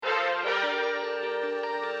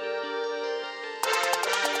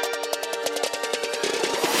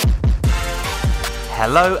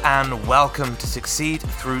Hello and welcome to Succeed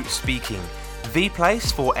Through Speaking, the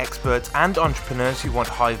place for experts and entrepreneurs who want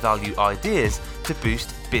high-value ideas to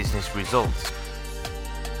boost business results.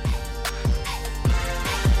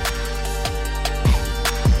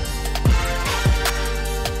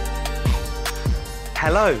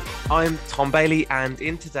 Hello, I'm Tom Bailey, and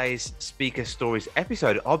in today's Speaker Stories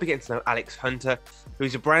episode, I'll be getting to know Alex Hunter,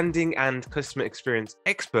 who's a branding and customer experience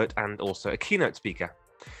expert and also a keynote speaker.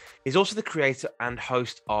 He's also the creator and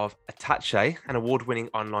host of Attaché, an award-winning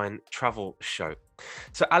online travel show.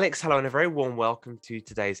 So Alex, hello, and a very warm welcome to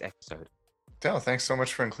today's episode. Dale, thanks so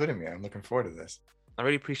much for including me. I'm looking forward to this. I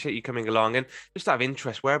really appreciate you coming along. And just out of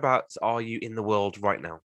interest, whereabouts are you in the world right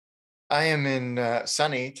now? I am in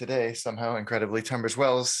sunny today, somehow incredibly, Tunbridge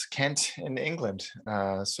Wells, Kent in England.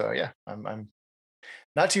 I'm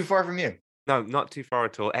not too far from you. No, not too far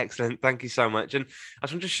at all. Excellent. Thank you so much. And I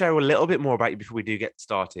just want to share a little bit more about you before we do get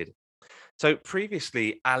started. So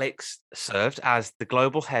previously, Alex served as the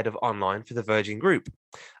global head of online for the Virgin Group,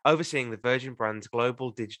 overseeing the Virgin brand's global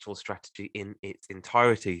digital strategy in its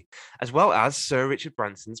entirety, as well as Sir Richard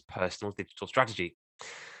Branson's personal digital strategy.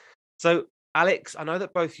 So, Alex, I know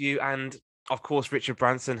that both you and, of course, Richard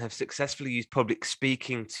Branson have successfully used public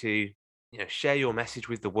speaking to, share your message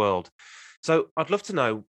with the world. So, I'd love to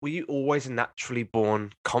know, were you always a naturally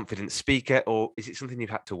born confident speaker, or is it something you've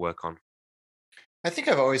had to work on? I think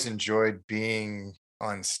I've always enjoyed being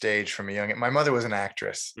on stage from a young age. My mother was an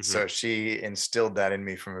actress, Hmm. so she instilled that in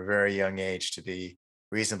me from a very young age to be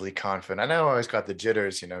reasonably confident. I know I always got the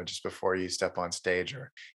jitters, just before you step on stage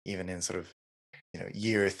or even in sort of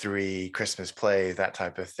year three Christmas play, that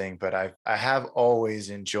type of thing. But I have always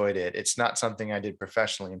enjoyed it. It's not something I did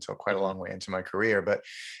professionally until quite a Hmm. long way into my career, but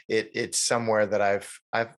it's somewhere that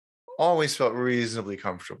I've always felt reasonably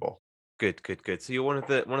comfortable. Good, good, good. So you're one of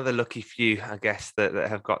the lucky few, I guess, that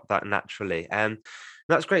have got that naturally. And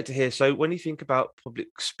that's great to hear. So when you think about public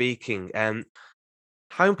speaking,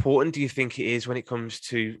 how important do you think it is when it comes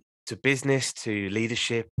to business, to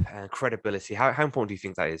leadership and credibility? How important do you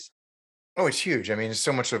think that is? Oh, it's huge. I mean,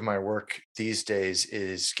 so much of my work these days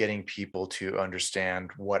is getting people to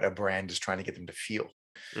understand what a brand is trying to get them to feel,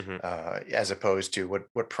 Hmm. as opposed to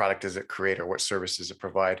what product does it create or what service does it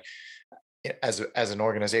provide. As an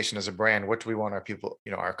organization, as a brand, what do we want our people,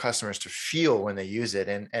 our customers to feel when they use it,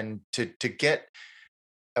 and to get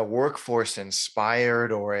a workforce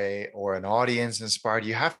inspired or an audience inspired,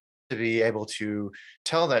 you have to be able to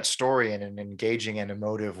tell that story in an engaging and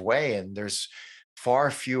emotive way. And there's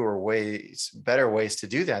far fewer ways, better ways to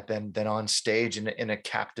do that than on stage in a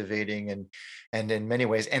captivating and in many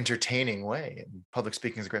ways entertaining way. And public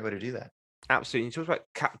speaking is a great way to do that. Absolutely. You talked about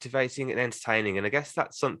captivating and entertaining, and I guess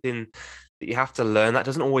that's something that you have to learn. That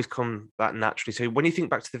doesn't always come that naturally. So when you think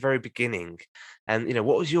back to the very beginning, and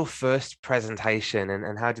what was your first presentation,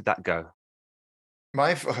 and how did that go?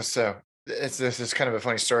 So this is kind of a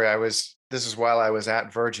funny story. This is while I was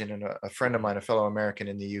at Virgin, and a friend of Hmm. mine, a fellow American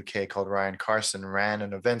in the UK called Ryan Carson, ran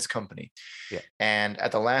an events company. Yeah. And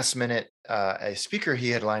at the last minute, a speaker he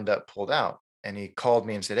had lined up pulled out, and he called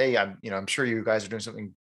me and said, "Hey, I'm sure you guys are doing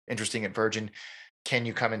something interesting at Virgin. Can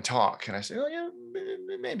you come and talk?" And I said, "Oh yeah,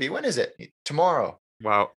 maybe. When is it?" Tomorrow.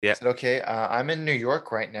 Wow. I Yeah. said, "Okay, I'm in New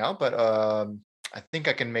York right now, but I think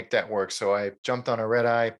I can make that work." So I jumped on a red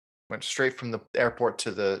eye, went straight from the airport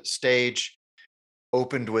to the stage,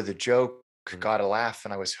 opened with a joke, Mhm. got a laugh,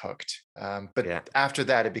 and I was hooked. But Yeah. after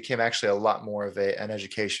that, it became actually a lot more of an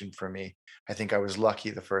education for me. I think I was lucky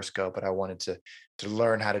the first go, but I wanted to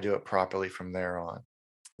learn how to do it properly from there on.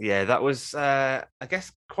 Yeah, that was, I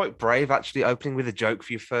guess, quite brave actually, opening with a joke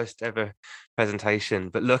for your first ever presentation.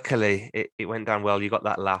 But luckily, it went down well. You got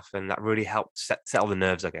that laugh, and that really helped settle the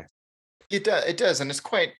nerves, I guess. It does, and it's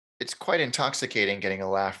quite intoxicating getting a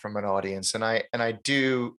laugh from an audience. And I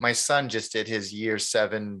do. My son just did his year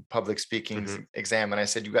 7 public speaking Hmm. exam, and I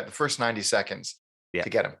said, "You got the first 90 seconds Yeah. to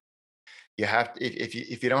get him. You have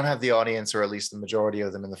if you don't have the audience, or at least the majority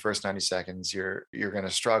of them, in the first 90 seconds, you're going to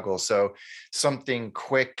struggle. So something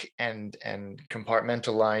quick and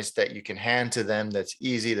compartmentalized that you can hand to them, that's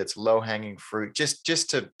easy, that's low hanging fruit, just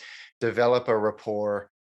to develop a rapport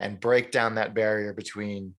and break down that barrier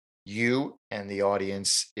between you and the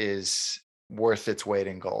audience, is worth its weight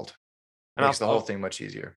in gold. And Makes the whole thing much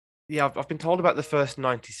easier. yeah, I've been told about the first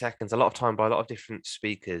 90 seconds a lot of time by a lot of different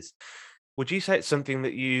speakers. Would you say it's something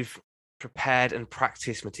that you've prepared and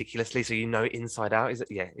practiced meticulously so you know it inside out? Is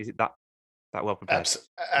it that well prepared?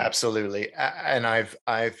 Yeah. Absolutely. And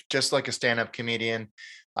I've just like a stand-up comedian,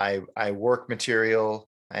 I work material.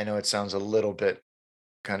 I know it sounds a little bit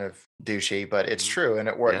kind of douchey, but it's Mhm. true. And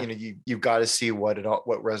it work, Yeah. you've got to see what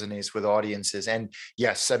resonates with audiences. And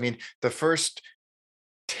yes, I mean, the first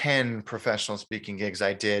 10 professional speaking gigs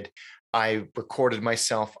I did, I recorded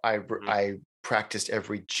myself. Mhm. I practiced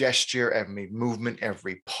every gesture, every movement,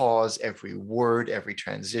 every pause, every word, every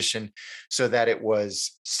transition, so that it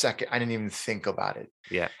was second. I didn't even think about it.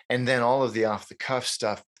 Yeah. And then all of the off the cuff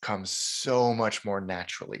stuff comes so much more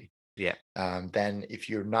naturally Yeah. than if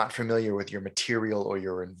you're not familiar with your material or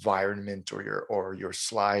your environment or your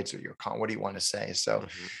slides or your what do you want to say. So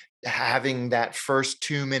Mhm. having that first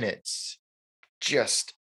 2 minutes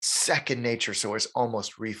just second nature, so it's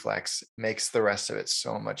almost reflex, makes the rest of it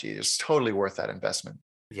so much easier. It's totally worth that investment.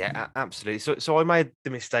 Yeah, absolutely. So I made the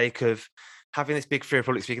mistake of having this big fear of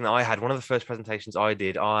public speaking that I had. One of the first presentations I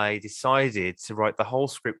did, I decided to write the whole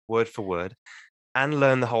script word for word and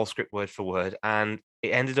learn the whole script word for word. And it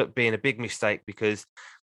ended up being a big mistake because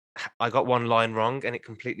I got one line wrong and it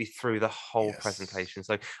completely threw the whole Yes, presentation.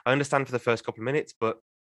 So I understand for the first couple of minutes, but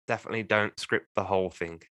definitely don't script the whole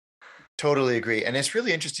thing. totally agree. And it's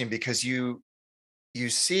really interesting because you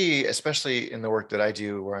see, especially in the work that I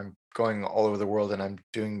do, where I'm going all over the world and I'm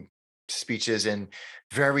doing speeches in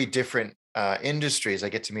very different industries. I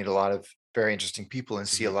get to meet a lot of very interesting people and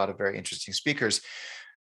see a Mhm. lot of very interesting speakers.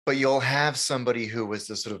 But you'll have somebody who was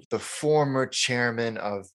the sort of the former chairman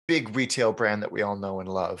of big retail brand that we all know and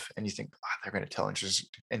love, and you think, "Ah, they're going to tell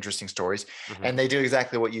interesting stories," Mhm. and they do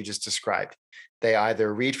exactly what you just described. They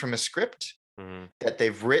either read from a script Mhm. that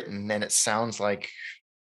they've written, and it sounds like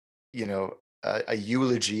a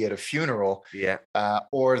eulogy at a funeral, Yeah.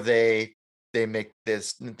 or they make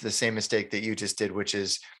this the same mistake that you just did, which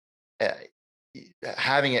is uh,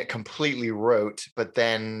 having it completely rote, but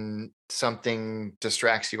then something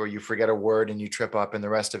distracts you, or you forget a word and you trip up, and the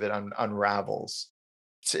rest of it unravels.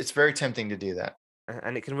 It's very tempting to do that.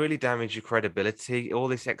 And it can really damage your credibility. All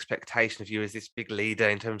this expectation of you as this big leader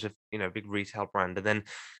in terms of, big retail brand, and then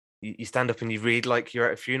you stand up and you read like you're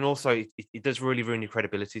at a funeral. So it does really ruin your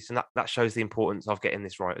credibility. So that shows the importance of getting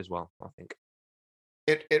this right as well, I think.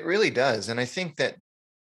 It really does, and I think that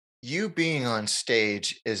you being on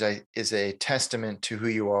stage is a testament to who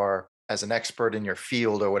you are as an expert in your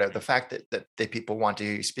field or whatever. The fact that people want to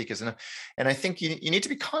hear you speak is enough. And I think you need to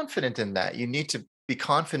be confident in that. You need to be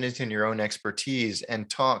confident in your own expertise and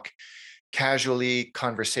talk casually,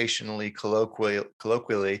 conversationally,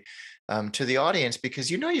 colloquially to the audience,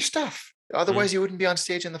 because you know your stuff. Mm, Otherwise, you wouldn't be on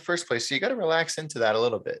stage in the first place. So you got to relax into that a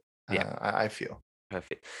little bit. yeah, I feel.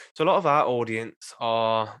 perfect. So a lot of our audience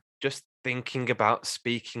are just thinking about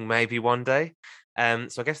speaking maybe one day.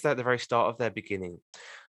 So I guess they're at the very start of their beginning.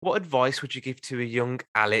 What advice would you give to a young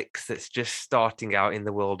Alex that's just starting out in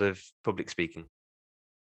the world of public speaking?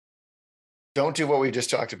 Don't do what we just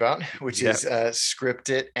talked about, which Yeah. is script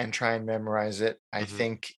it and try and memorize it. I Hmm.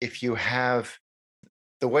 think if you have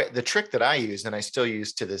the trick that I use and I still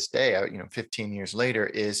use to this day, 15 years later,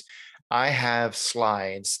 is I have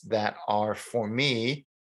slides that are for me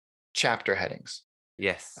chapter headings.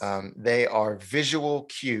 Yes. They are visual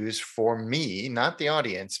cues for me, not the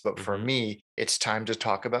audience, but for Hmm. me. It's time to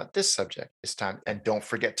talk about this subject. It's time, Yeah. and don't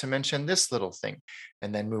forget to mention this little thing,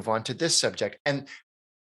 and then move on to this subject. And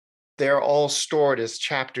they're all stored as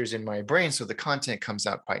chapters in my brain, so the content comes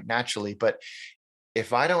out quite naturally. But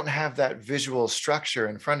if I don't have that visual structure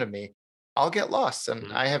in front of me, I'll get lost, and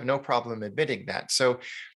Mhm. I have no problem admitting that. So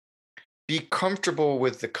be comfortable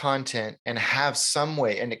with the content and have some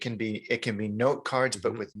way, and it can be note cards,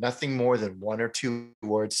 but Mhm. with nothing more than one or two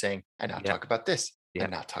words saying, and now Yeah. talk about this, Yeah.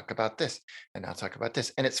 and now talk about this, and now talk about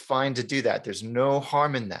this. And it's fine to do that. There's no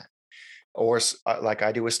harm in that. Or like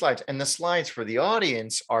I do with slides. And the slides for the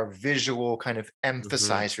audience are visual kind of Mhm.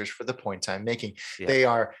 emphasizers for the points I'm making. Yeah. They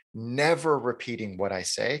are never repeating what I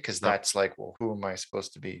say, because No. that's like, well, who am I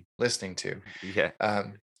supposed to be listening to? Mhm.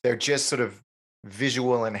 Yeah. They're just sort of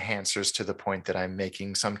visual enhancers to the point that I'm making.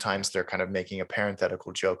 Yeah. Sometimes they're kind of making a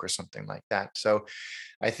parenthetical joke or something like that. So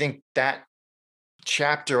I think that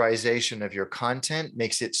chapterization of your content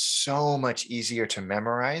makes it so much easier to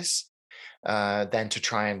memorize than to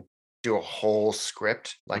try and do a whole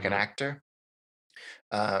script like an Mhm. actor.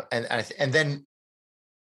 And then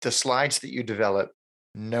the slides that you develop,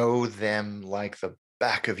 know them like the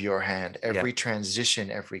back of your hand. Yeah. Every transition,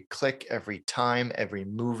 every click, every time, every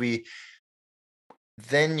movie.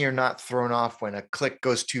 Then you're not thrown off when a click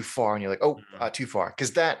goes too far and you're like, oh, Mhm. too far.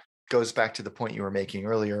 Because that goes back to the point you were making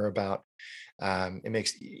earlier about it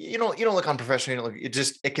makes you don't look unprofessional. You don't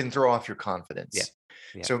look, it can throw off your Yeah. confidence.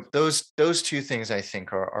 Yeah. So those two things I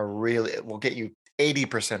think are really, it will get you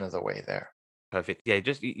 80% of the way there. Perfect. Yeah,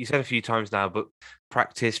 just you said a few times now, but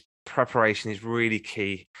practice, preparation is really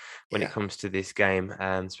key when it Yeah. comes to this game,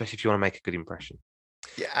 especially if you want to make a good impression.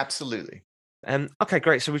 Yeah, absolutely. Okay,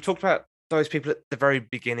 great. So we've talked about those people at the very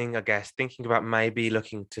beginning, I guess, thinking about maybe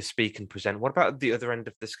looking to speak and present, what about the other end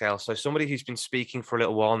of the scale? So somebody who's been speaking for a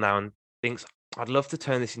little while now and thinks, I'd love to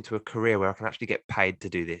turn this into a career where I can actually get paid to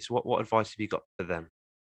do this. What advice have you got for them?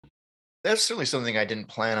 That's certainly something I didn't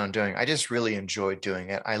plan on doing. I just really enjoyed doing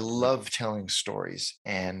it. I Mhm. love telling stories.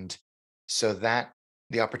 And so that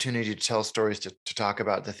the opportunity to tell stories, to talk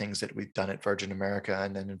about the things that we've done at Virgin America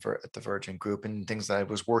and then at the Virgin Group, and things that I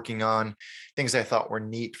was working on, things I thought were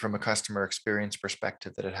neat from a customer experience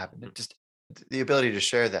perspective that had happened. Mhm. It just the ability to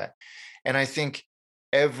share that. And I think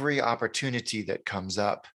every opportunity that comes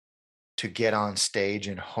up to get on stage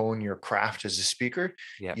and hone your craft as a speaker,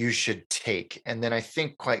 Yeah. you should take. And then I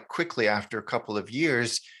think quite quickly after a couple of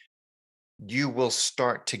years, you will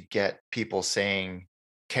start to get people saying,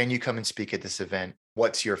 can you come and speak at this event?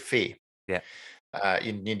 What's your fee? Yeah.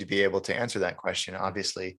 You need to be able to answer that question, Mhm.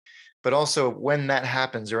 obviously. But also, when that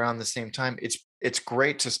happens around the same time, it's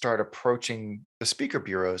great to start approaching the speaker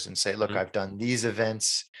bureaus and say, "Look, Mhm. I've done these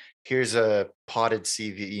events. Here's a potted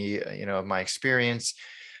CV, of my experience."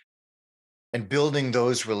 And building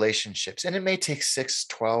those relationships. And it may take 6,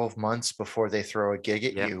 12 months before they throw a gig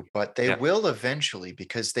at Yeah. you, but they Yeah. will eventually,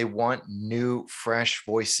 because they want new, fresh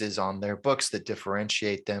voices on their books that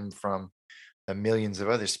differentiate them from the millions of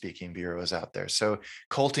other speaking bureaus out there. So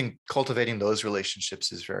cultivating those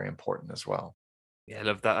relationships is very important as well. Yeah, I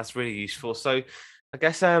love that. That's really useful. So, I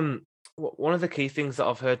guess one of the key things that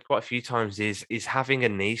I've heard quite a few times is having a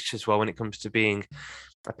niche as well when it comes to being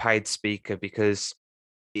a paid speaker. Because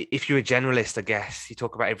if you're a generalist, I guess you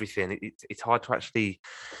talk about everything. It's hard to actually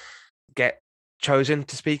get chosen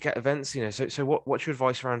to speak at events. So what's your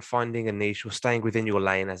advice around finding a niche or staying within your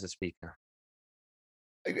lane as a speaker?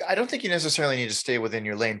 I don't think you necessarily need to stay within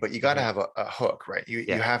your lane, but you got to Hmm. have a hook, right? You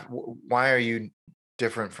Yeah. have. Why are you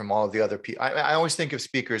different from all of the other people? I always think of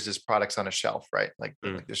speakers as products on a shelf, right?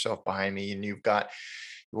 Mm. Like the shelf behind me, and you've got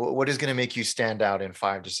what is going to make you stand out in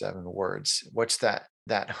 5 to 7 words. What's that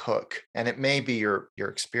hook? And it may be your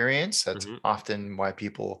experience. That's Hmm. often why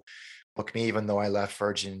people book me, even though I left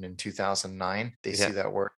Virgin in 2009. They see Yeah.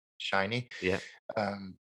 that word shiny. Yeah.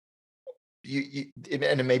 Um,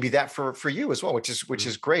 and it may be that for you as well, which Mhm.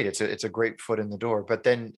 is great. It's a great foot in the door. But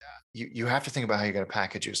then you have to think about how you're going to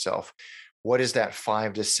package yourself. What is that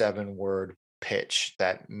 5 to 7 word pitch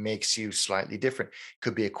that makes you slightly different?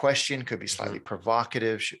 Could be a question, could be Mhm. slightly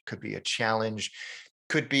provocative, could be a challenge,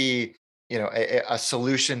 could be a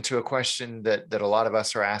solution to a question that a lot of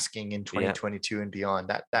us are asking in Yeah. 2022 and beyond.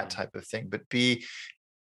 That Mm. type of thing. But be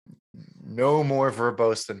no more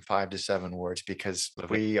verbose than 5 to 7 words, because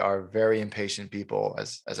Love it. we are very impatient people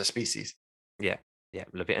as a species. Yeah. Yeah,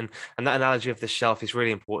 love it. And that analogy of the shelf is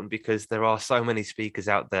really important because there are so many speakers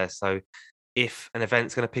out there. So if an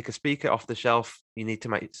event's going to pick a speaker off the shelf, you need to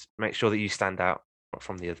make sure that you stand out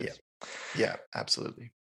from the Yeah, others. yeah,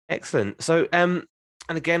 absolutely. Excellent. So,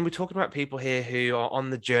 and again, we're talking about people here who are on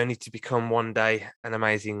the journey to become one day an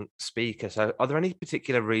amazing speaker. So, are there any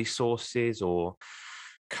particular resources or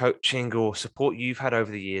coaching or support you've had over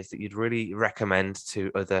the years that you'd really recommend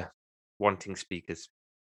to other wanting speakers?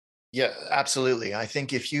 Yeah, absolutely. I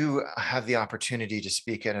think if you have the opportunity to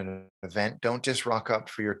speak at an event, don't just rock up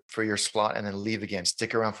for your slot and then leave again.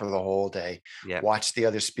 Stick around for the whole day. Yeah. Watch the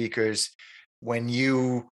other speakers. When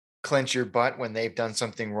you clench your butt when they've done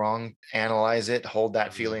something wrong, analyze it, hold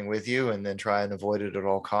that Mhm. feeling with you, and then try and avoid it at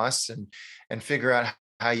all costs, and figure out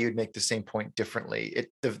how you'd make the same point differently.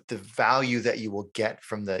 The value that you will get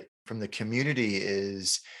from the community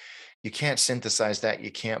is, you can't synthesize that,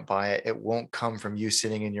 you can't buy it, it won't come from you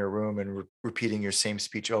sitting in your room and repeating your same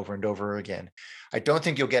speech over and over again. I don't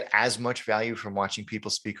think you'll get as much value from watching people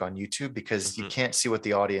speak on YouTube, because you Mhm. can't see what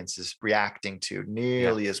the audience is reacting to Yeah.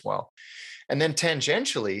 nearly as well. And then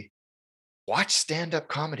tangentially, watch stand-up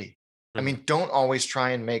comedy. I Mhm. mean, don't always try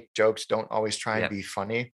and make jokes, don't always try and Yeah. be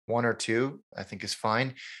funny. One or two I think is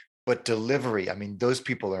fine, but delivery, I mean, those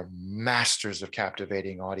people are masters of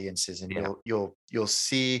captivating audiences, and Yeah. you'll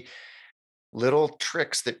see little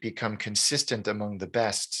tricks that become consistent among the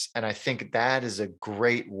best. And I think that is a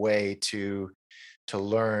great way to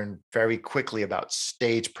learn very quickly about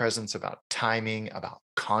stage presence, about timing, about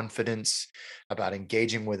confidence, about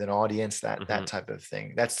engaging with an audience, that Mhm. type of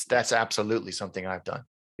thing. That's absolutely something I've done.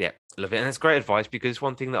 Yeah, love it. And it's great advice because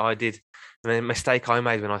one thing that I did, the mistake I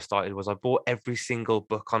made when I started was I bought every single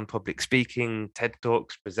book on public speaking, TED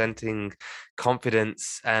Talks, presenting,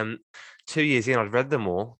 confidence. 2 years in, I'd read them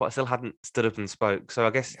all, but I still hadn't stood up and spoke. So I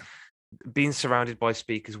guess Yeah. being surrounded by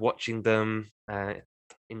speakers, watching them,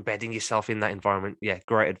 embedding yourself in that environment. Yeah,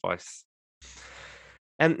 great advice.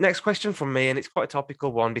 And next question from me, and it's quite a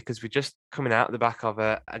topical one because we're just coming out the back of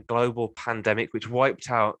a global pandemic which wiped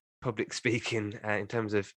out public speaking in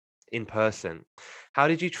terms of in person. How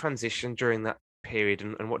did you transition during that period,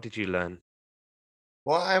 and what did you learn?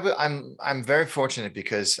 Well, I'm very fortunate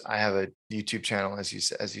because I have a YouTube channel, as you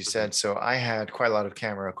Mhm. said. So I had quite a lot of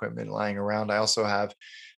camera equipment lying around. I also have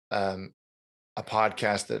um, a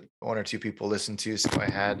podcast that one or two people listen to. So I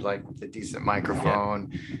had like the decent Yeah.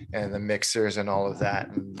 microphone and the mixers and all of that,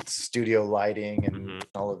 and studio lighting and Hmm.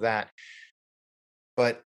 all of that.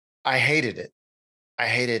 But I hated it. I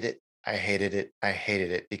hated it. I hated it. I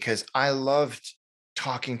hated it because I loved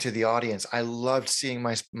talking to the audience. I loved seeing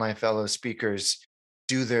my fellow speakers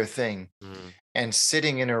do their thing, Mm. and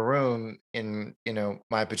sitting in a room in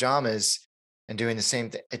my pajamas and doing the same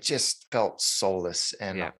thing. It just felt soulless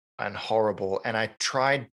Yeah. and horrible. And I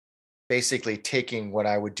tried basically taking what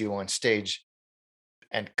I would do on stage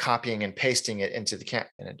and copying and pasting it into the camp,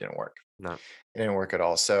 and it didn't work. No. It didn't work at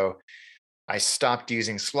all. So I stopped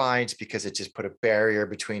using slides because it just put a barrier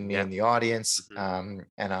between me Yeah. and the audience. Hmm.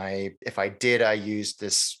 And if I did, I used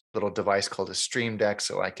this little device called a Stream Deck,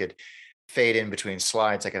 so I could fade in between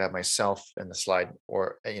slides. I could have myself in the slide,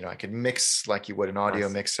 or I could mix like you would an audio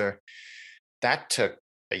Nice. mixer. That took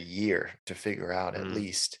a year to figure out at Mm.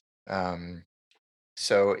 least.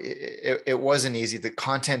 So it wasn't easy. The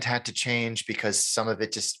content had to change because some of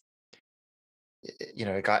it just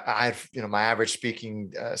it got I've my average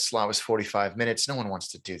speaking slot was 45 minutes. No one wants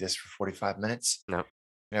to do this for 45 minutes. No.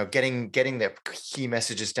 Getting the key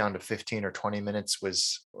messages down to 15 or 20 minutes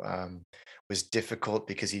was difficult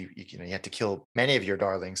because you had to kill many of your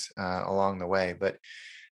darlings along the way. But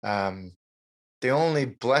um the only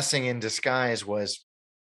blessing in disguise was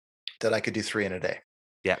that I could do 3 in a day,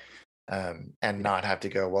 Yeah. and Yeah. not have to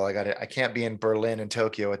go, well, I can't be in Berlin and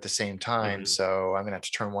Tokyo at the same time, Hmm. so I'm gonna have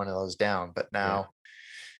to turn one of those down. But Yeah. now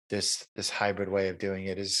this hybrid way of doing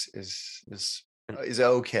it And is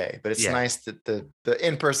okay. But it's yeah. nice that the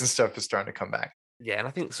in-person stuff is starting to come back. Yeah, and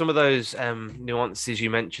I think some of those nuances you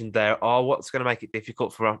mentioned there are what's going to make it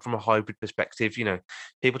difficult from a hybrid perspective.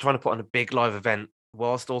 People trying to put on a big live event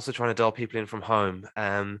whilst also trying to dial people in from home.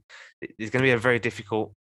 It's going to be a very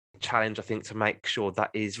difficult challenge, I think, to make sure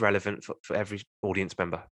that is relevant for every audience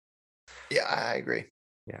member. Yeah, I agree.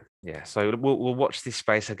 Yeah, yeah. So we'll watch this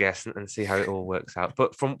space, I guess, and see how it all works out.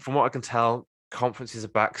 But from what I can tell, conferences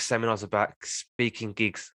are back, seminars are back, speaking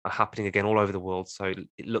gigs are happening again all over the world. So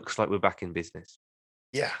it looks like we're back in business.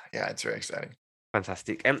 Yeah, it's very exciting.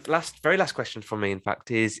 Fantastic. And very last question from me, in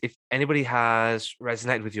fact, is if anybody has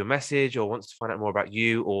resonated with your message or wants to find out more about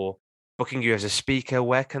you or booking you as a speaker,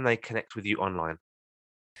 where can they connect with you online?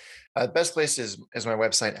 Best place is my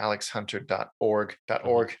website, alexhunter.org.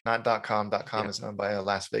 Mhm. Not .com. .com Yeah. is owned by a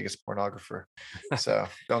Las Vegas pornographer, so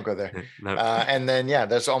don't go there. No. And then yeah,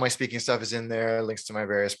 that's all my speaking stuff is in there. Links to my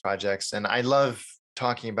various projects, and I love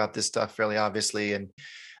talking about this stuff fairly obviously, and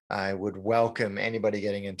I would welcome anybody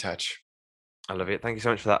getting in touch. I love it. Thank you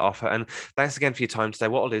so much for that offer. And thanks again for your time today.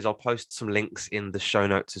 What I'll do is I'll post some links in the show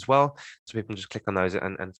notes as well. So people can just click on those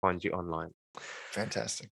and find you online.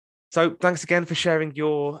 Fantastic. So thanks again for sharing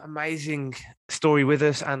your amazing story with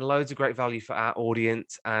us and loads of great value for our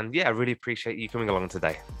audience. And yeah, I really appreciate you coming along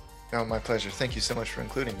today. Oh, my pleasure. Thank you so much for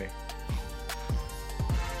including me.